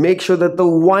 to make sure that the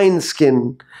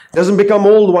wineskin doesn't become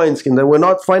old wineskin, that we're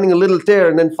not finding a little tear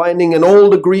and then finding an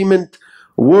old agreement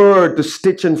word to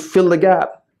stitch and fill the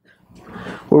gap.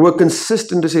 Where we're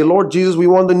consistent to say, Lord Jesus, we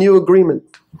want the new agreement.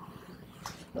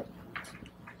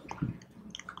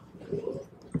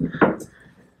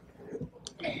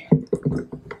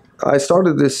 I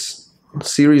started this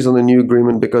series on the new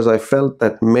agreement because I felt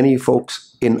that many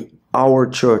folks in our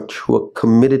church who are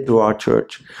committed to our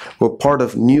church were part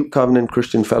of New Covenant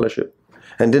Christian Fellowship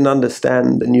and didn't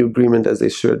understand the new agreement as they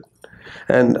should.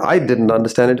 And I didn't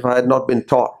understand it if I had not been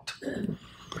taught.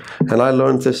 And I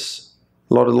learned this,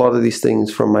 a lot of these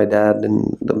things from my dad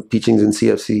and the teachings in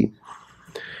CFC.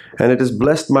 And it has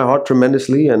blessed my heart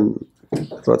tremendously. And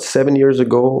about 7 years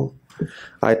ago,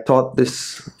 I taught a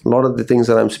lot of the things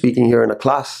that I'm speaking here in a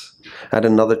class at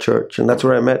another church. And that's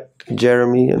where I met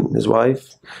Jeremy and his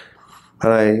wife.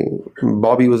 And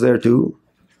Bobby was there too.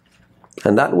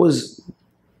 And that was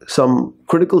some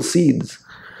critical seeds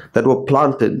that were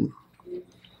planted.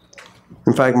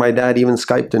 In fact, my dad even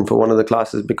Skyped in for one of the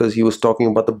classes because he was talking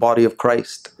about the body of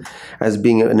Christ as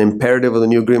being an imperative of the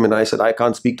new agreement. I said, I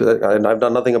can't speak to that, and I've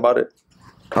done nothing about it.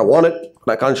 I want it,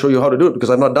 but I can't show you how to do it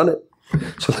because I've not done it.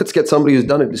 So let's get somebody who's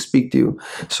done it to speak to you.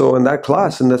 So in that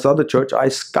class, in this other church, I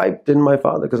Skyped in my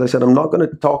father because I said, I'm not going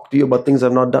to talk to you about things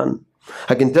I've not done.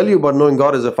 I can tell you about knowing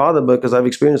God as a father because I've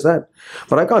experienced that.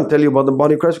 But I can't tell you about the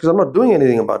body of Christ because I'm not doing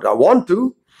anything about it. I want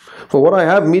to. For what I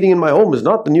have meeting in my home is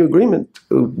not the new agreement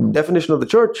definition of the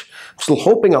church. I'm still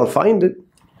hoping I'll find it.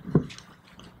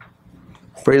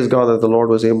 Praise God that the Lord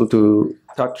was able to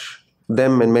touch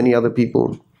them and many other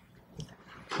people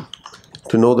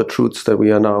to know the truths that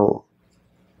we are now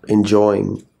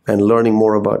enjoying and learning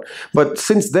more about. But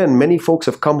since then, many folks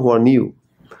have come who are new.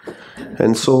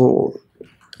 And so,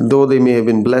 though they may have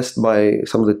been blessed by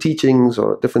some of the teachings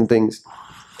or different things,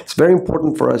 it's very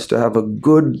important for us to have a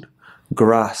good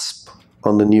grasp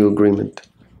on the new agreement.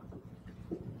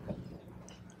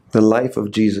 The life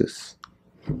of Jesus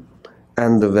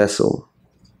and the vessel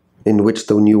in which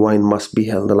the new wine must be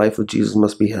held, the life of Jesus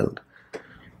must be held,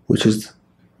 which is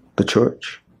the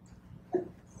church.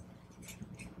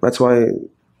 That's why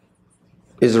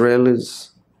Israel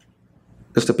is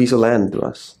just a piece of land to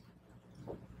us.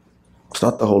 It's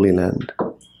not the Holy Land.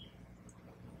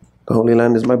 The Holy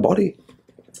Land is my body.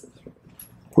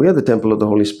 We are the temple of the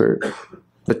Holy Spirit.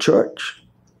 The church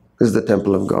is the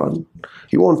temple of God.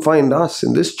 You won't find us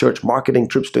in this church marketing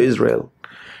trips to Israel.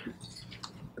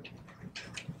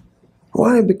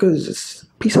 Why? Because it's a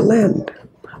piece of land.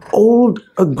 Old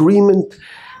agreement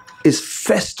is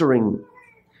festering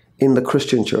in the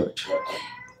Christian church,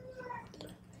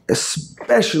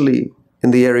 especially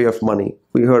in the area of money.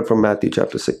 We heard from Matthew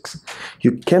chapter 6.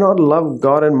 You cannot love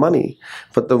God and money.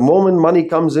 But the moment money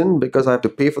comes in, because I have to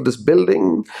pay for this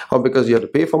building, or because you have to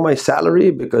pay for my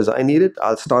salary, because I need it,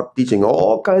 I'll start teaching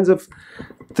all kinds of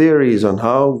theories on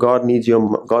how God needs your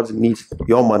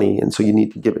money, and so you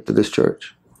need to give it to this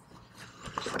church.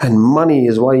 And money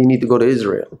is why you need to go to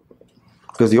Israel.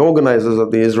 Because the organizers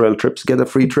of the Israel trips get a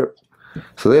free trip.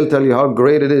 So they'll tell you how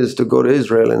great it is to go to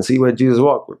Israel and see where Jesus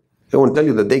walked. They won't tell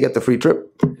you that they get the free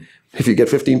trip. If you get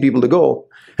 15 people to go,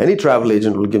 any travel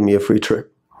agent will give me a free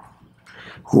trip.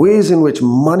 Ways in which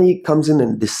money comes in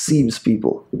and deceives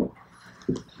people.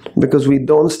 Because we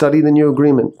don't study the new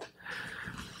agreement.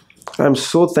 I'm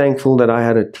so thankful that I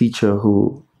had a teacher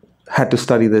who had to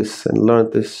study this and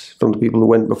learned this from the people who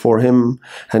went before him,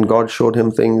 and God showed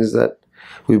him things that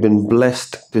we've been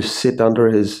blessed to sit under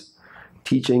his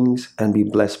teachings and be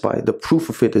blessed by. The proof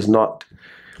of it is not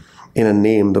in a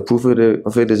name. The proof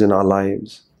of it is in our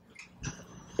lives.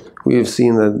 We have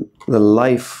seen that the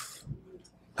life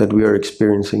that we are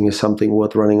experiencing is something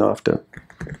worth running after.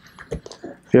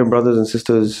 Dear brothers and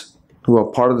sisters who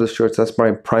are part of this church, that's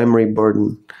my primary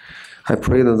burden. I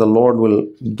pray that the Lord will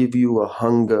give you a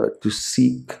hunger to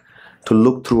seek, to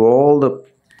look through all the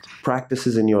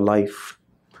practices in your life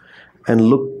and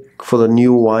look for the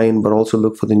new wine, but also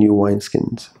look for the new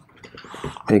wineskins.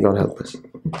 May God help us.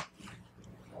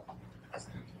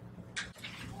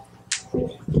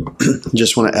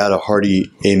 Just want to add a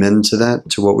hearty amen to that,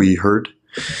 to what we heard.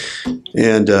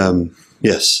 And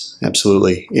yes,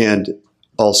 absolutely. And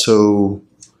also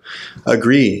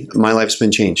agree, my life's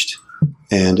been changed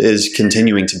and is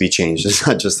continuing to be changed. It's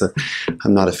not just that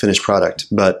I'm not a finished product,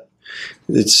 but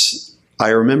I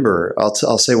remember,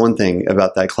 I'll say one thing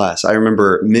about that class. I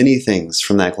remember many things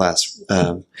from that class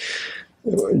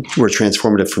were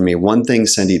transformative for me. One thing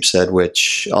Sandeep said,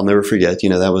 which I'll never forget,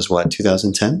 that was what,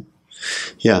 2010?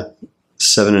 Yeah,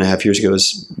 7.5 years ago. It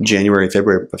was January,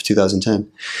 February of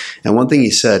 2010. And one thing he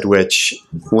said, which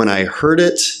when I heard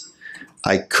it,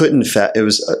 I couldn't, it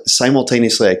was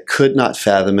simultaneously, I could not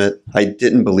fathom it, I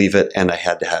didn't believe it, and I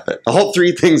had to have it. All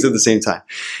three things at the same time.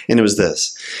 And it was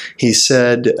this. He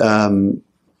said, I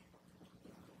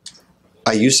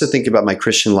used to think about my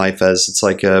Christian life as it's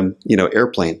like a,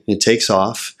 airplane. It takes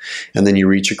off, and then you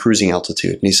reach a cruising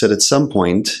altitude. And he said at some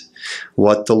point,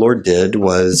 what the Lord did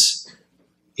was,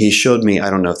 he showed me,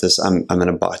 I don't know if this, I'm going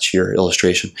to botch your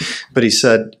illustration, but he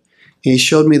said, he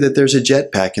showed me that there's a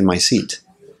jetpack in my seat.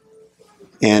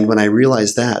 And when I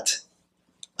realized that,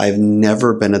 I've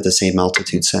never been at the same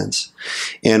altitude since.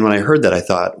 And when I heard that, I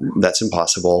thought, that's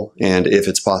impossible. And if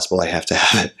it's possible, I have to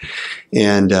have it.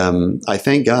 And I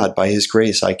thank God, by His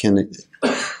grace, I can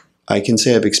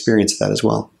say I've experienced that as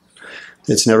well.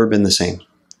 It's never been the same.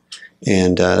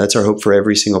 And that's our hope for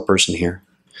every single person here.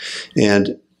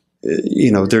 And,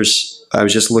 I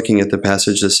was just looking at the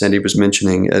passage that Sandy was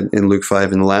mentioning in Luke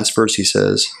 5. In the last verse, he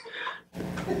says,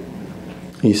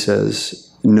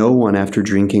 no one after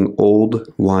drinking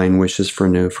old wine wishes for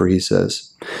new, for he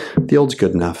says, the old's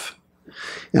good enough.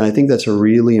 And I think that's a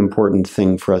really important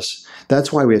thing for us.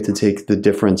 That's why we have to take the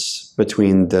difference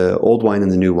between the old wine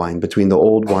and the new wine, between the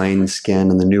old wine skin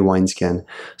and the new wine skin,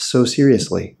 so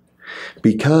seriously.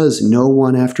 Because no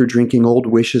one after drinking old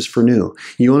wishes for new.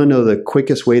 You want to know the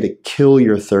quickest way to kill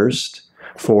your thirst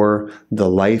for the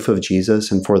life of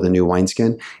Jesus and for the new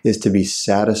wineskin is to be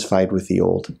satisfied with the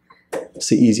old. It's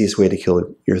the easiest way to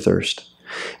kill your thirst.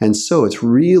 And so it's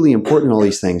really important, all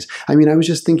these things. I mean, I was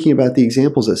just thinking about the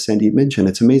examples that Sandeep mentioned.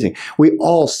 It's amazing. We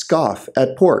all scoff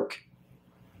at pork.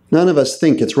 None of us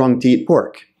think it's wrong to eat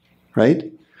pork,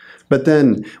 right? But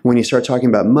then when you start talking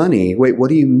about money, wait, what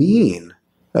do you mean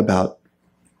about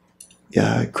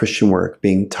Christian work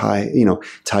being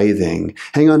tithing?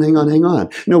 Hang on.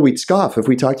 No, we'd scoff. If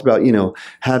we talked about,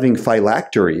 having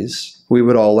phylacteries, we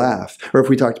would all laugh. Or if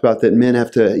we talked about that men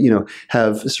have to,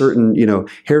 have certain,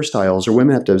 hairstyles, or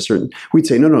women have to have certain, we'd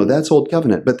say, no, that's old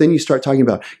covenant. But then you start talking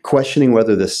about questioning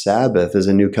whether the Sabbath is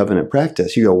a new covenant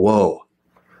practice. You go, whoa,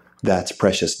 that's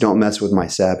precious. Don't mess with my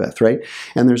Sabbath, right?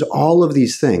 And there's all of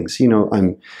these things.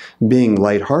 I'm being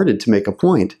lighthearted to make a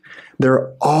point. There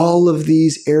are all of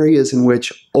these areas in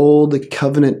which old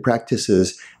covenant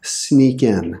practices sneak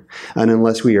in. And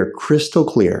unless we are crystal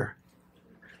clear,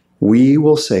 we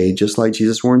will say, just like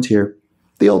Jesus warns here,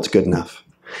 the old's good enough.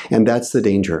 And that's the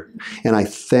danger. And I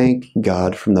thank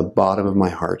God from the bottom of my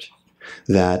heart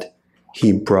that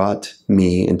He brought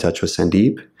me in touch with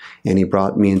Sandeep, and He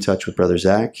brought me in touch with Brother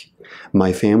Zach.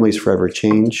 My family's forever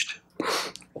changed,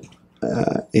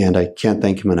 and I can't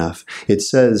thank Him enough. It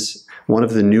says, one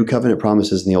of the new covenant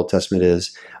promises in the Old Testament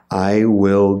is, I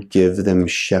will give them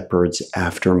shepherds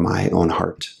after my own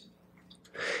heart.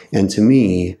 And to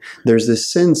me, there's this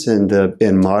sense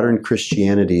in modern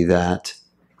Christianity that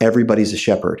everybody's a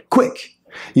shepherd. Quick!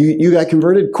 You got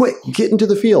converted? Quick! Get into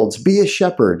the fields. Be a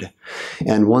shepherd.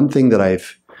 And one thing that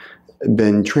I've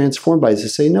been transformed by is to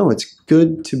say, no, it's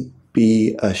good to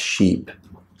be a sheep.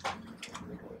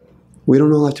 We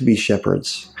don't all have to be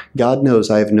shepherds. God knows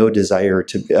I have no desire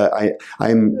to,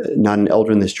 I'm not an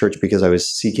elder in this church because I was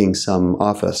seeking some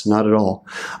office, not at all.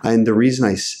 And the reason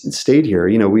I stayed here,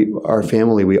 our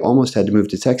family, we almost had to move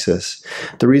to Texas.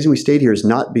 The reason we stayed here is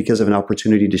not because of an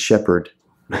opportunity to shepherd,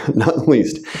 not the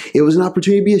least. It was an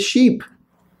opportunity to be a sheep.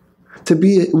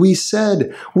 We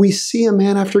said, we see a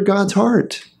man after God's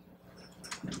heart.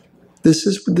 This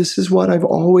is what I've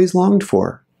always longed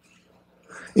for.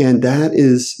 And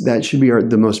that should be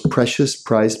the most precious,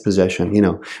 prized possession.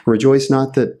 Rejoice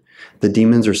not that the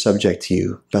demons are subject to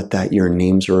you, but that your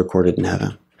names are recorded in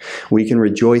heaven. We can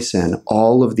rejoice in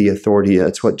all of the authority.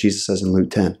 That's what Jesus says in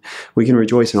Luke 10. We can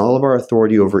rejoice in all of our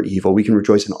authority over evil. We can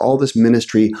rejoice in all this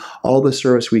ministry, all the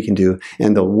service we can do.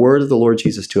 And the word of the Lord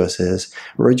Jesus to us is,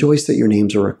 rejoice that your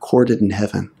names are recorded in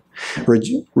heaven.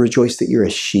 Rejoice that you're a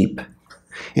sheep.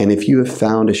 And if you have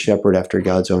found a shepherd after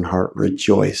God's own heart,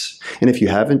 rejoice. And if you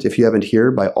haven't here,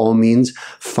 by all means,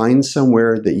 find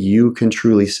somewhere that you can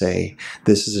truly say,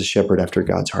 this is a shepherd after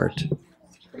God's heart.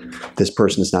 This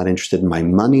person is not interested in my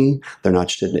money. They're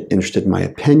not interested in my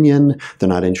opinion. They're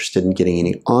not interested in getting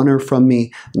any honor from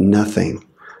me. Nothing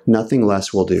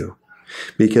less will do.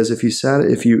 Because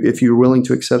if you're willing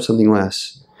to accept something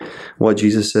less, what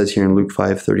Jesus says here in Luke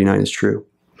 5:39 is true.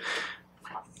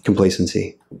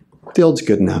 Complacency. The old's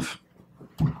good enough.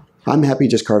 I'm happy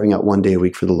just carving out 1 day a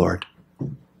week for the Lord.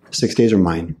 6 days are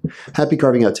mine. Happy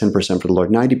carving out 10% for the Lord.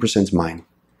 90% is mine.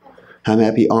 I'm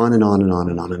happy on and on and on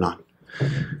and on and on.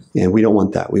 And we don't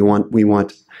want that. We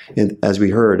want, as we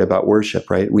heard about worship,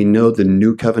 right? We know the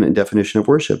new covenant definition of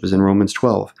worship is in Romans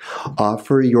 12.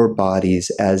 Offer your bodies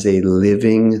as a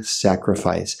living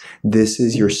sacrifice. This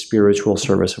is your spiritual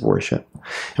service of worship.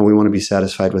 And we want to be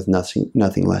satisfied with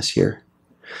nothing less here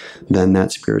than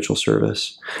that spiritual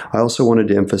service. I also wanted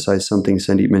to emphasize something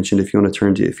Sandeep mentioned, if you want to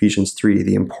turn to Ephesians 3,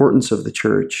 the importance of the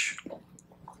church.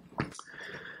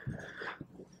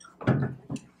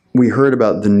 We heard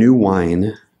about the new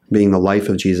wine being the life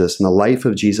of Jesus, and the life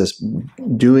of Jesus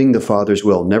doing the Father's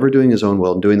will, never doing his own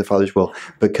will, and doing the Father's will,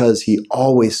 because he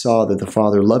always saw that the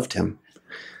Father loved him.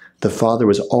 The Father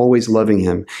was always loving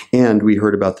him. And we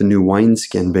heard about the new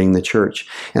wineskin being the church.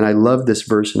 And I love this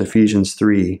verse in Ephesians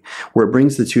 3, where it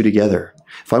brings the two together.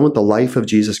 If I want the life of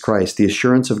Jesus Christ, the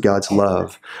assurance of God's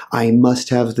love, I must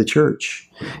have the church.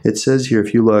 It says here,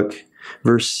 if you look,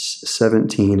 verse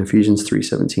 17, Ephesians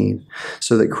 3:17,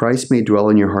 so that Christ may dwell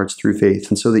in your hearts through faith,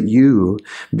 and so that you,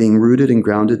 being rooted and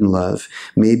grounded in love,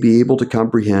 may be able to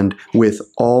comprehend with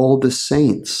all the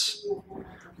saints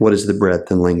what is the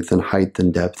breadth and length and height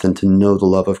and depth, and to know the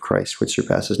love of Christ, which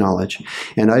surpasses knowledge.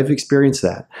 And I've experienced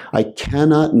that. I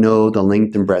cannot know the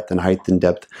length and breadth and height and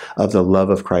depth of the love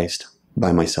of Christ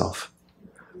by myself.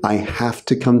 I have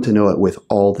to come to know it with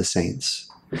all the saints.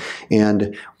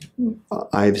 And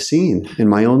I've seen in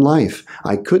my own life,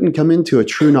 I couldn't come into a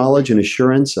true knowledge and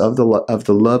assurance of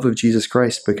the love of Jesus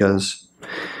Christ because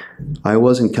I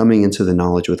wasn't coming into the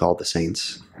knowledge with all the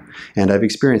saints. And I've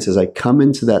experienced as I come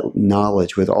into that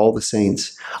knowledge with all the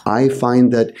saints, I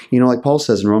find that, like Paul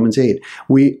says in Romans 8,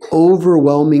 we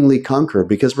overwhelmingly conquer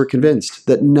because we're convinced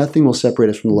that nothing will separate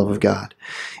us from the love of God.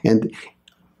 And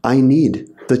I need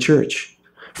the church.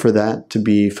 for that to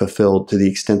be fulfilled to the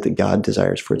extent that God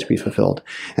desires for it to be fulfilled.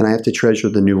 And I have to treasure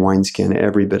the new wineskin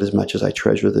every bit as much as I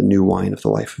treasure the new wine of the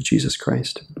life of Jesus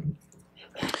Christ.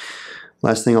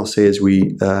 Last thing I'll say as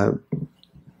we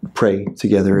pray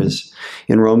together is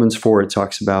in Romans 4, it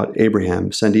talks about Abraham.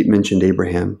 Sandeep mentioned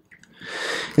Abraham.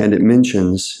 And it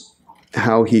mentions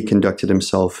how he conducted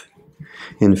himself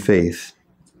in faith.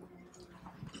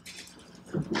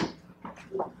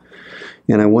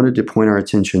 And I wanted to point our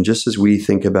attention, just as we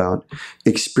think about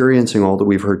experiencing all that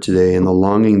we've heard today and the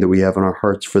longing that we have in our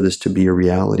hearts for this to be a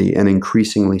reality, and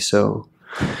increasingly so,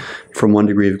 from one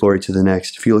degree of glory to the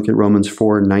next. If you look at Romans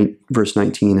 4, verse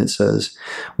 19, it says,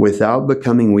 without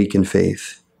becoming weak in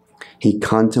faith, he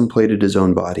contemplated his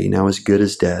own body, now as good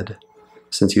as dead,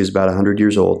 since he was about 100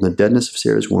 years old, in the deadness of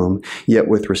Sarah's womb. Yet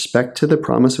with respect to the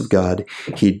promise of God,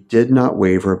 he did not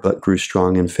waver, but grew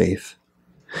strong in faith.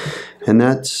 And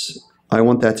I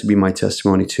want that to be my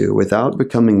testimony too. Without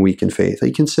becoming weak in faith,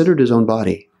 he considered his own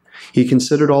body. He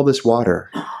considered all this water.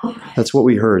 That's what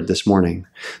we heard this morning.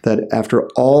 That after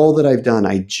all that I've done,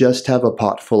 I just have a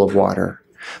pot full of water.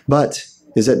 But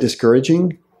is that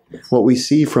discouraging? What we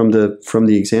see from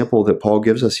the example that Paul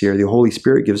gives us here, the Holy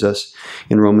Spirit gives us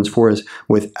in Romans 4, is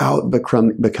without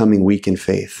becoming weak in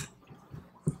faith.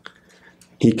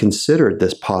 He considered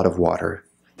this pot of water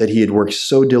that he had worked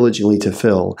so diligently to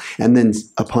fill, and then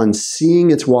upon seeing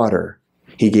its water,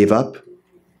 he gave up.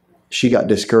 She got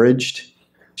discouraged.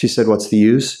 She said, what's the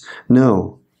use?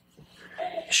 No.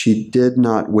 She did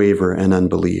not waver in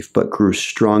unbelief, but grew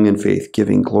strong in faith,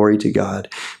 giving glory to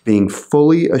God, being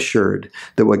fully assured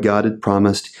that what God had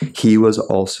promised, he was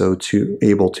also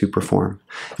able to perform.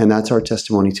 And that's our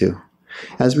testimony too.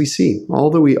 As we see,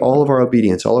 all of our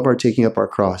obedience, all of our taking up our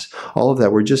cross, all of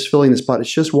that, we're just filling this pot.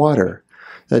 It's just water.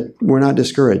 That we're not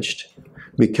discouraged,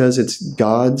 because it's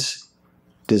God's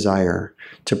desire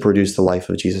to produce the life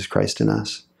of Jesus Christ in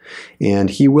us. And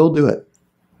he will do it.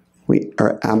 We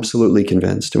are absolutely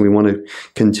convinced, and we want to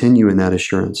continue in that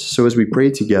assurance. So as we pray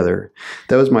together,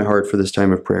 that was my heart for this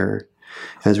time of prayer.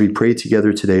 As we pray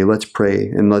together today, let's pray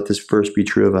and let this verse be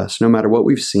true of us. No matter what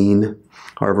we've seen of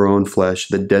our own flesh,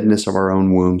 the deadness of our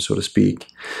own womb, so to speak,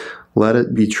 let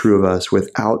it be true of us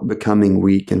without becoming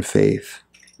weak in faith.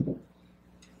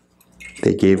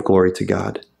 They gave glory to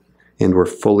God and were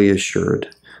fully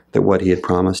assured that what he had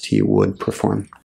promised he would perform.